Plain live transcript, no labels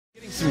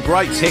some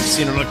great texts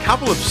in on a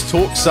couple of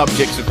talk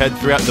subjects we've had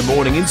throughout the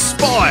morning,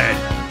 inspired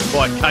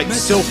by Kate's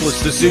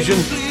selfless decision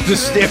to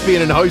step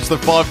in and host the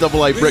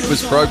 5AA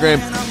breakfast program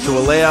to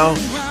allow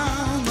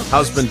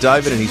husband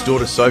David and his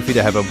daughter Sophie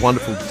to have a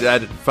wonderful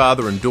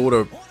father and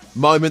daughter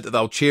moment that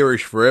they'll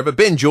cherish forever.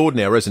 Ben Jordan,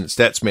 our resident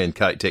statsman,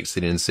 Kate texted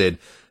in and said,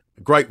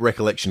 great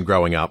recollection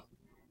growing up.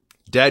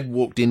 Dad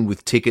walked in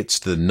with tickets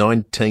to the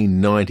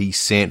 1990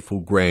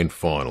 Sandford Grand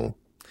Final.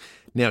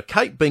 Now,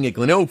 Kate, being a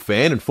Glenelg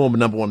fan and former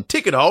number one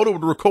ticket holder,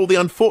 would recall the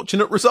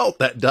unfortunate result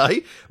that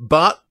day,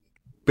 but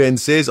Ben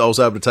says, I was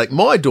able to take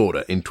my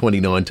daughter in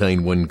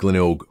 2019 when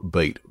Glenelg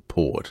beat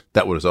Port.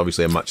 That was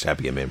obviously a much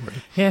happier memory.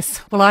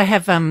 Yes. Well, I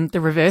have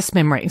the reverse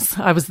memories.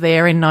 I was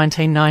there in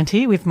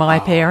 1990 with my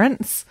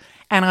parents,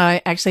 and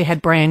I actually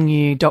had brand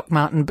new Doc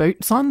Marten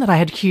boots on that I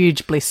had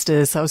huge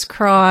blisters. I was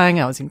crying.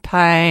 I was in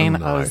pain. Oh,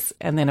 no.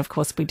 And then, of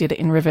course, we did it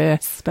in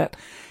reverse. But,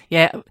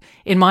 yeah,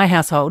 in my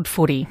household,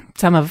 footy,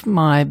 some of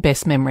my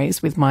best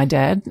memories with my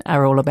dad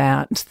are all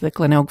about the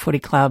Glenelg Footy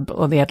Club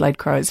or the Adelaide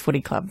Crows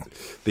Footy Club.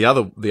 The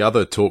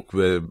other talk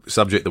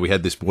subject that we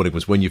had this morning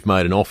was when you've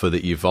made an offer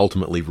that you've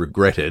ultimately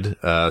regretted,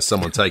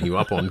 someone taking you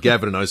up on.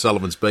 Gavin in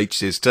O'Sullivan's Beach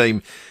says,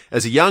 team,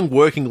 as a young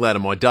working lad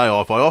on my day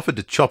off, I offered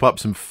to chop up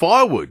some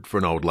firewood for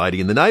an old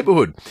lady in the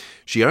neighbourhood.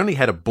 She only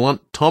had a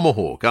blunt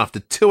tomahawk. After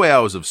 2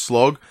 hours of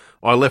slog,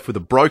 I left with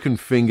a broken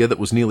finger that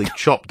was nearly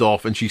chopped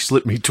off, and she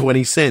slipped me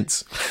 20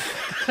 cents.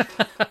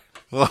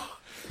 Oh,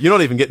 you're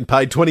not even getting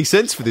paid 20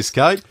 cents for this,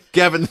 Kate.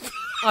 Gavin.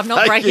 I'm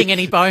not breaking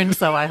any bones,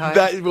 though, I hope.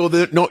 Well,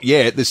 not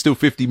yet. There's still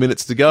 50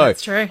 minutes to go.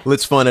 That's true.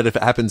 Let's find out if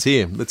it happens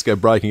here. Let's go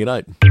breaking at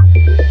 8.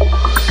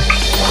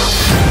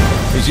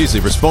 He's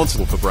usually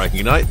responsible for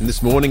breaking at 8, and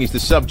this morning he's the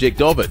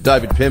subject of it.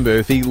 David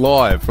Penbo,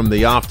 live from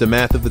the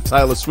aftermath of the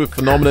Taylor Swift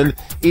phenomenon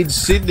in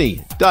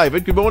Sydney.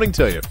 David, good morning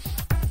to you.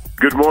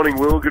 Good morning,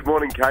 Will. Good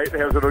morning, Kate.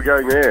 How's it all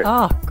going there?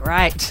 Oh,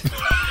 great.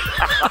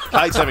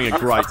 Kate's having a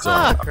great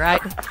time. Oh,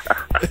 great.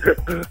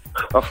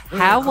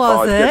 How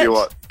was it? Tell you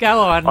what.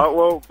 Go on.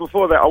 Well,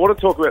 before that, I want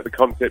to talk about the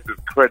concept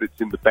of credits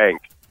in the bank.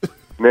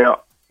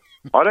 Now,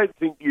 I don't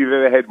think you've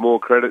ever had more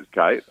credits,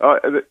 Kate.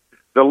 The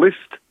list,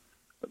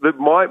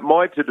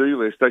 my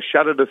to-do list, I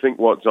shudder to think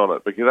what's on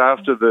it, because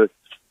after the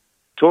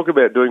talk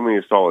about doing me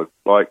a solid,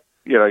 like,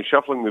 you know,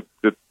 shuffling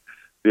the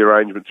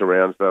arrangements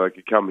around so that I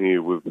could come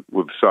here with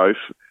Soph,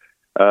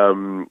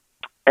 and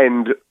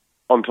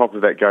on top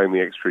of that, going the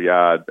extra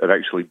yard of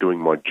actually doing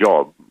my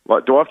job.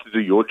 Like, do I have to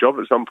do your job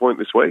at some point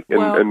this week?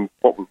 And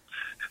what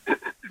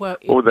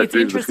would that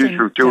do to the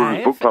future of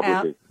children's book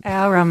publishing?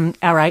 Our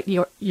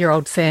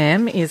 8-year-old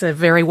Sam is a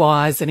very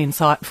wise and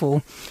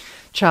insightful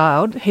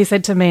child. He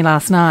said to me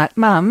last night,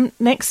 Mum,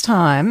 next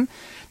time,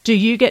 do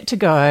you get to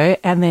go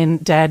and then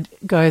Dad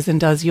goes and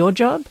does your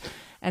job?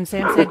 And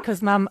Sam said,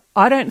 because, Mum,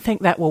 I don't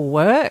think that will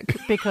work,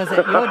 because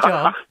at your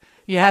job,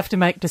 you have to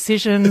make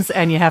decisions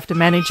and you have to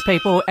manage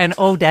people, and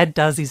all Dad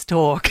does is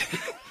talk.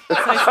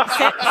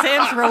 So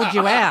Sam's ruled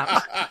you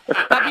out.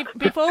 But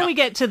before we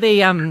get to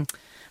the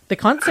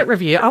concert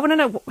review, I want to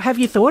know, have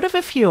you thought of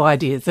a few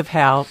ideas of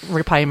how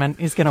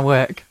repayment is going to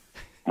work?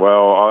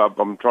 Well,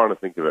 I'm trying to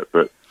think of it,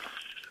 but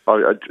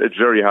it's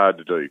very hard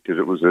to do, because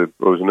it was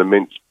an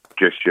immense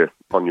gesture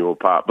on your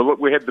part. But look,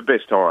 we had the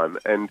best time,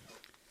 and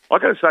I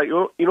got to say,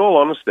 in all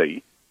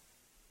honesty,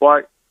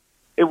 like,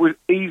 it was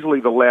easily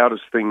the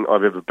loudest thing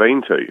I've ever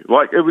been to.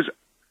 Like, it was,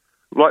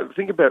 like,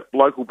 think about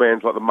local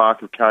bands like the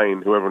Mark of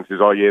Cain, who everyone says,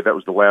 oh yeah, that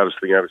was the loudest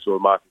thing I ever saw,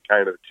 Mark of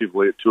Cain at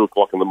Tivoli at 2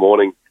 o'clock in the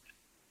morning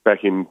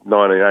back in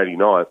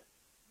 1989.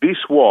 This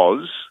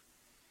was,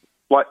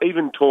 like,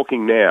 even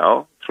talking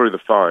now through the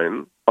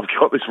phone, I've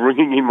got this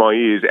ringing in my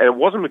ears, and it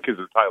wasn't because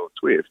of Taylor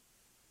Swift.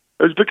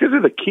 It was because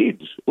of the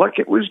kids. Like,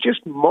 it was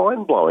just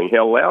mind-blowing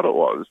how loud it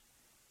was.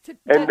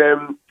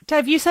 And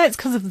Dave, you say it's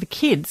because of the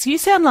kids. You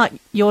sound like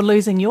you're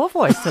losing your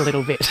voice a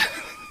little bit.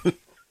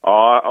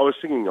 I was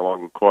singing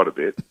along quite a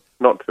bit.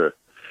 Not to,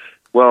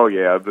 well,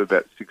 yeah,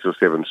 about 6 or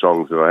 7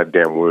 songs that I had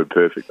down word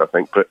perfect, I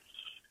think. But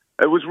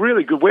it was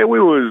really good. Where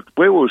we were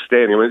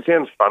standing, I mean, it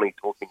sounds funny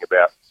talking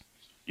about,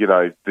 you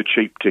know, the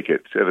cheap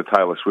tickets at a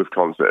Taylor Swift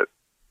concert.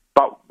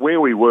 But where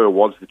we were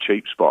was the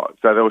cheap spot.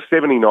 So there were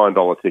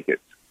 $79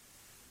 tickets,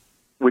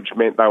 which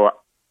meant they were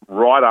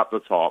right up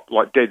the top,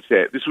 like dead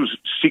set. This was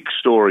 6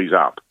 stories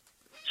up,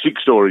 6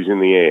 stories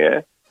in the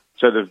air.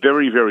 So the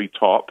very, very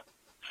top,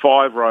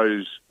 5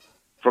 rows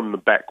from the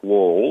back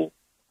wall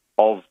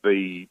of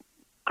the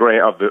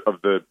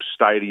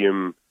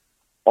stadium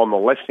on the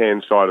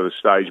left-hand side of the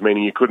stage,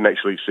 meaning you couldn't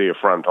actually see her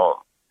front on.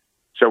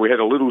 So we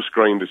had a little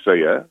screen to see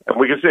her, and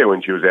we could see her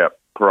when she was out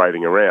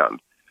parading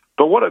around.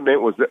 But what it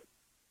meant was that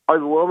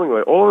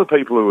overwhelmingly, all of the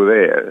people who were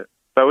there,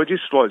 they were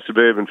just like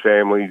suburban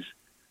families,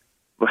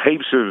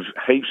 heaps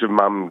of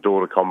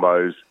mum-daughter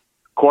combos,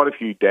 quite a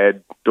few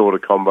dad-daughter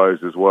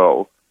combos as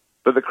well.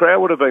 But the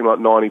crowd would have been like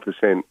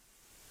 90%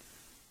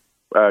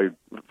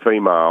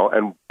 female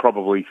and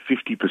probably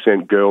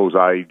 50% girls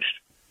aged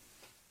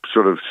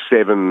sort of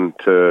 7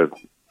 to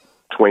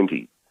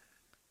 20.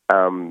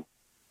 And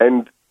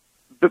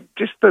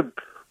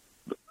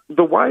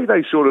the way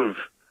they sort of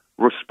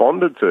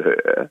responded to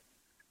her,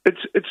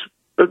 it's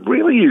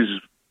really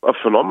is a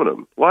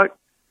phenomenon. Like,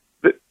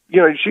 that,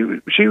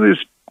 she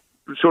was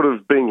sort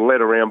of being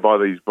led around by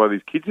these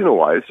kids in a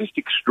way. It's just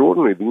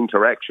extraordinary, the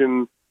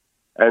interaction,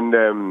 and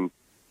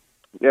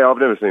I've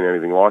never seen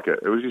anything like it.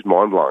 It was just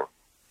mind blowing.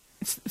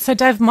 So,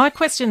 Dave, my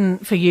question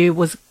for you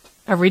was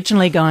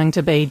originally going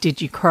to be,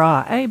 did you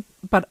cry?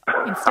 But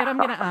instead I'm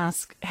going to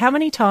ask, how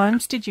many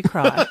times did you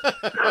cry?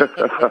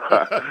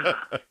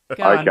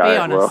 Go on, be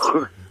honest.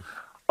 Well,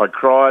 I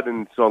cried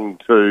in song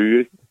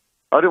 2.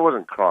 I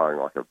wasn't crying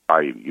like a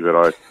baby,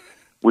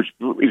 which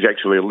is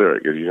actually a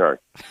lyric, as you know.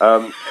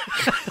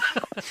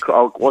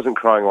 I wasn't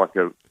crying like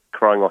a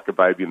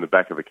baby in the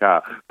back of the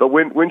car. But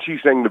when she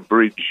sang the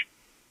bridge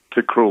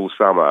to Cruel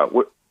Summer,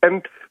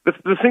 and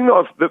the thing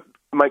that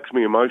makes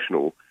me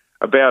emotional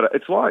about it,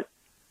 it's like,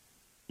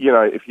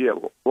 if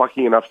you're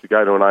lucky enough to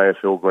go to an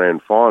AFL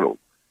Grand Final,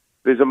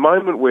 there's a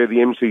moment where the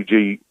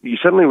MCG, you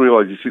suddenly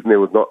realise you're sitting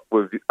there with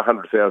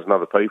 100,000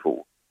 other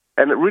people,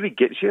 and it really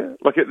gets you.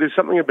 Like, there's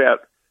something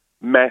about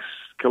mass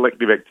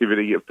collective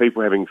activity of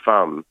people having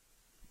fun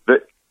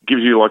that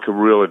gives you like a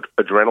real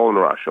adrenaline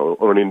rush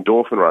or an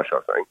endorphin rush,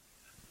 I think.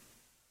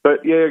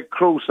 But yeah,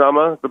 Cruel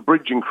Summer, the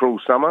bridge in Cruel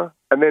Summer,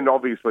 and then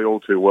obviously All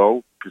Too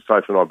Well, because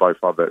Sophie and I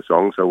both love that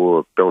song, so we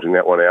were belting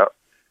that one out.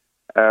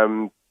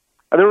 And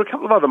there were a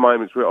couple of other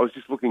moments where I was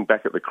just looking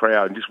back at the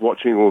crowd and just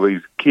watching all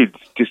these kids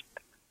just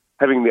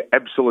having the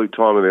absolute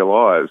time of their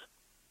lives.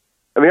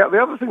 And the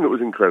other thing that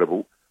was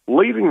incredible,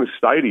 leaving the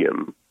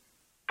stadium,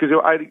 because there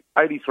were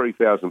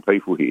 83,000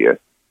 people here,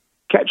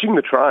 catching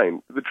the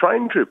train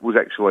trip was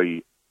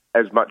actually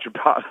as much a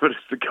part of it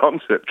as the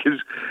concert, because,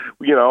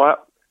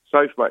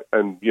 Soph,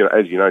 and,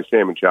 as you know,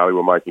 Sam and Charlie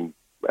were making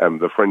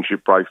the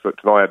friendship bracelet,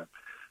 and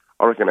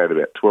I reckon I had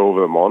about 12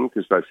 of them on,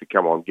 because they said,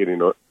 come on, get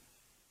into it.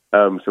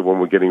 So when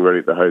we're getting ready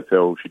at the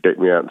hotel, she decked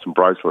me out in some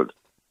bracelets.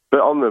 But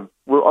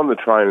we're on the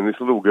train, and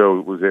this little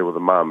girl was there with a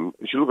mum.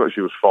 She looked like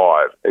she was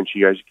 5, and she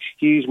goes,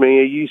 "Excuse me,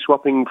 are you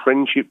swapping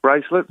friendship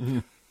bracelets?" Mm-hmm.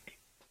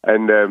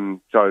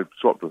 And so I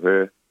swapped with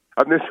her.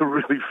 And there's a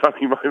really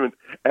funny moment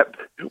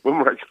when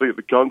we're actually at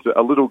the concert.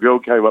 A little girl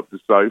came up to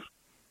Soph,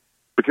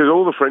 because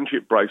all the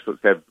friendship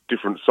bracelets have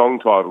different song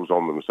titles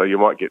on them. So you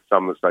might get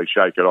some that say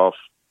 "Shake It Off,"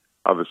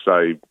 others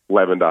say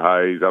 "Lavender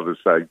Haze," others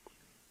say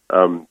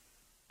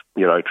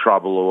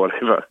 "Trouble" or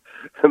whatever.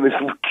 And this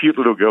cute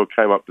little girl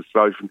came up to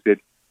Soph and said,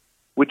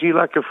 "Would you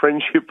like a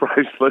friendship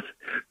bracelet?"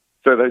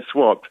 So they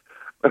swapped.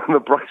 And the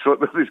bracelet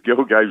that this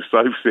girl gave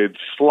Soph said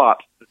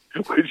 "Slut,"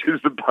 which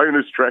is the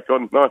bonus track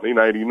on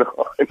 1989.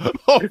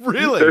 Oh,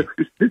 really?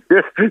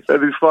 So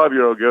this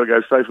 5-year-old girl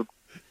gave Soph an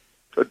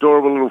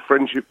adorable little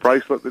friendship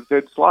bracelet that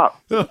said "Slut,"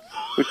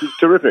 which is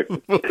terrific.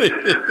 Well,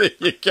 there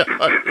you go.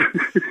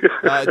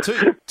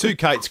 To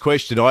Kate's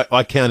question,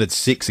 I counted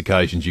 6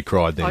 occasions you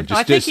cried then.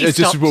 Just as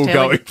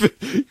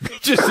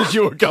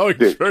you were going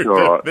through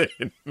right.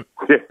 then.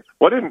 Yeah,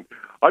 well,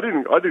 I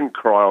didn't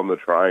cry on the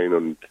train,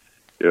 and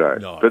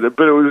No. but it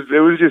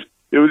was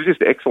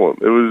just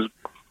excellent. It was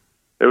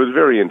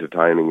very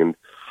entertaining. And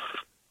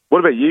what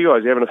about you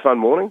guys? You having a fun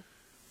morning?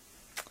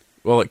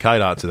 Well, let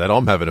Kate answer that.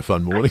 I'm having a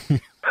fun morning.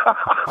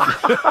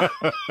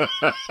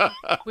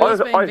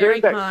 Will's been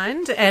very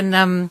kind.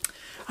 And,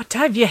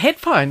 Dave, your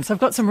headphones. I've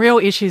got some real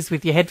issues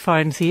with your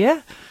headphones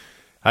here.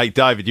 Hey,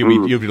 David,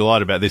 you'll be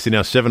delighted about this. In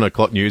our 7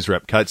 o'clock news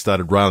wrap, Kate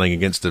started railing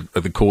against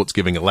the courts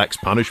giving a lax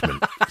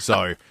punishment.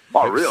 So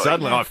really?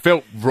 Suddenly I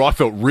felt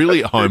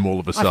really at home all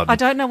of a sudden. I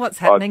don't know what's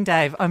happening,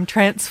 Dave. I'm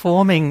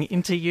transforming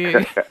into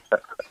you.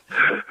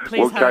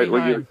 Please hurry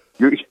home.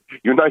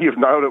 You know you've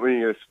nailed it when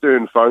you get a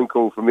stern phone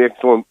call from the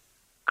excellent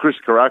Chris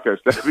Caracas.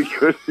 That'd be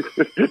good.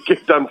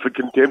 Get done for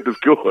contempt of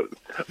court.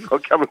 I'll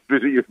come and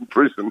visit you in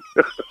prison.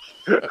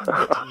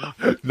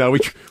 No,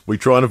 we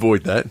try and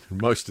avoid that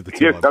most of the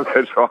time. Yeah, no,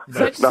 that's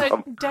right.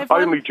 So, Dave,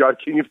 I'm only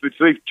joking. If the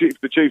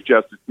Chief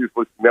Justice is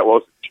listening, that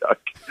was a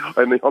joke.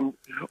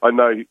 I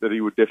know that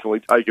he would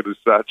definitely take it as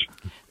such.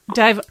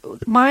 Dave,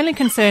 my only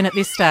concern at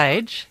this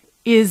stage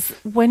is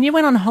when you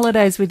went on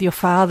holidays with your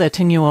father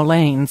to New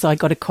Orleans, I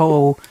got a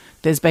call.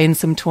 There's been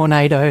some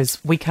tornadoes.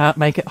 We can't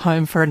make it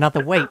home for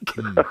another week.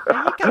 Are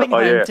you coming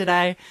home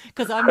today?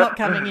 Because I'm not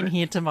coming in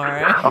here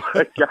tomorrow.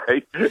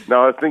 Okay.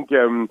 No, I think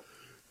it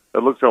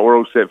looks like we're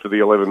all set for the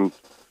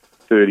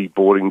 11:30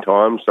 boarding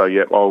time. So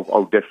yeah,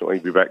 I'll definitely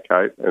be back,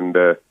 Kate. And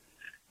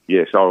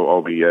yes,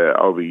 I'll be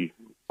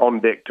on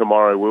deck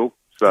tomorrow, Will.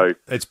 So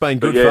it's been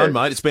good fun,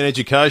 mate. It's been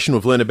educational.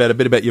 We've learned a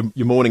bit about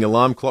your morning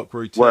alarm clock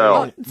routine.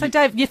 Well, so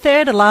Dave, your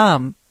third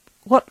alarm.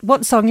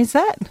 What song is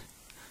that?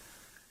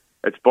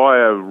 It's by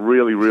a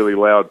really, really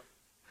loud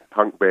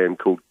punk band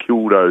called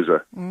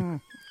Killdozer.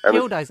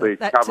 Killdozer.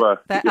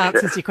 That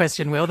answers your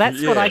question, Will.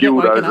 That's what I get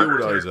woken up.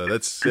 Killdozer.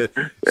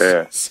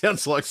 That's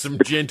sounds like some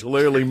gentle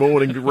early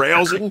morning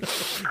rousing.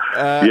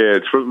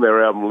 It's from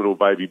their album Little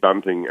Baby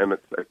Bunting, and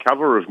it's a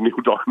cover of Neil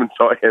Diamond's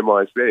 "I Am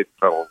I Said."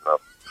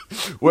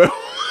 Well,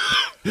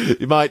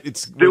 mate,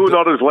 it's still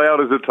not as loud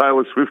as a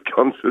Taylor Swift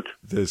concert.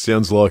 It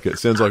sounds like it.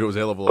 Sounds like it was a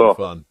hell of a lot of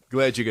fun.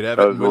 Glad you could have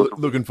it. And we're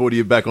looking forward to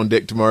you back on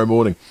deck tomorrow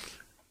morning.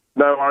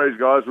 No worries,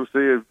 guys. We'll see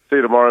you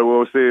tomorrow.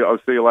 I'll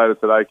see you later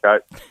today,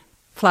 Kate.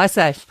 Fly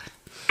safe.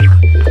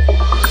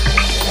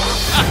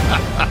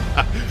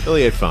 Well,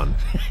 he had fun.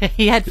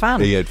 He had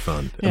fun. He had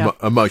fun. Yeah.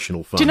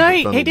 Emotional fun. Do you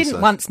know, Fun he to didn't say.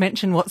 once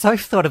mention what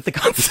Soph thought of the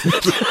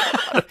concert.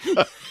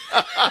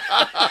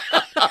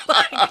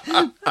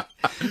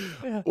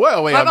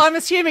 Well, I'm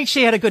assuming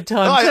she had a good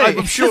time too.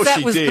 I'm sure 'cause that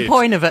she was did. the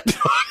point of it.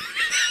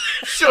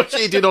 Sure,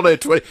 she did on her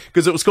 20,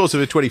 because it was, of course, of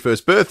her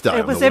 21st birthday.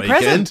 It was on the her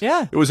present, weekend.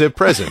 yeah. It was her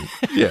present.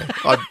 Yeah,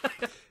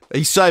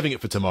 he's saving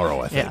it for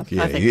tomorrow. I think.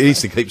 Yeah, I think he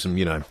needs to keep some,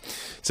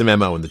 some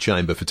ammo in the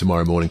chamber for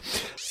tomorrow morning.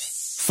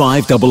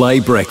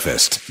 5AA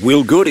Breakfast.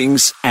 Will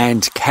Goodings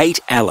and Kate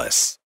Ellis.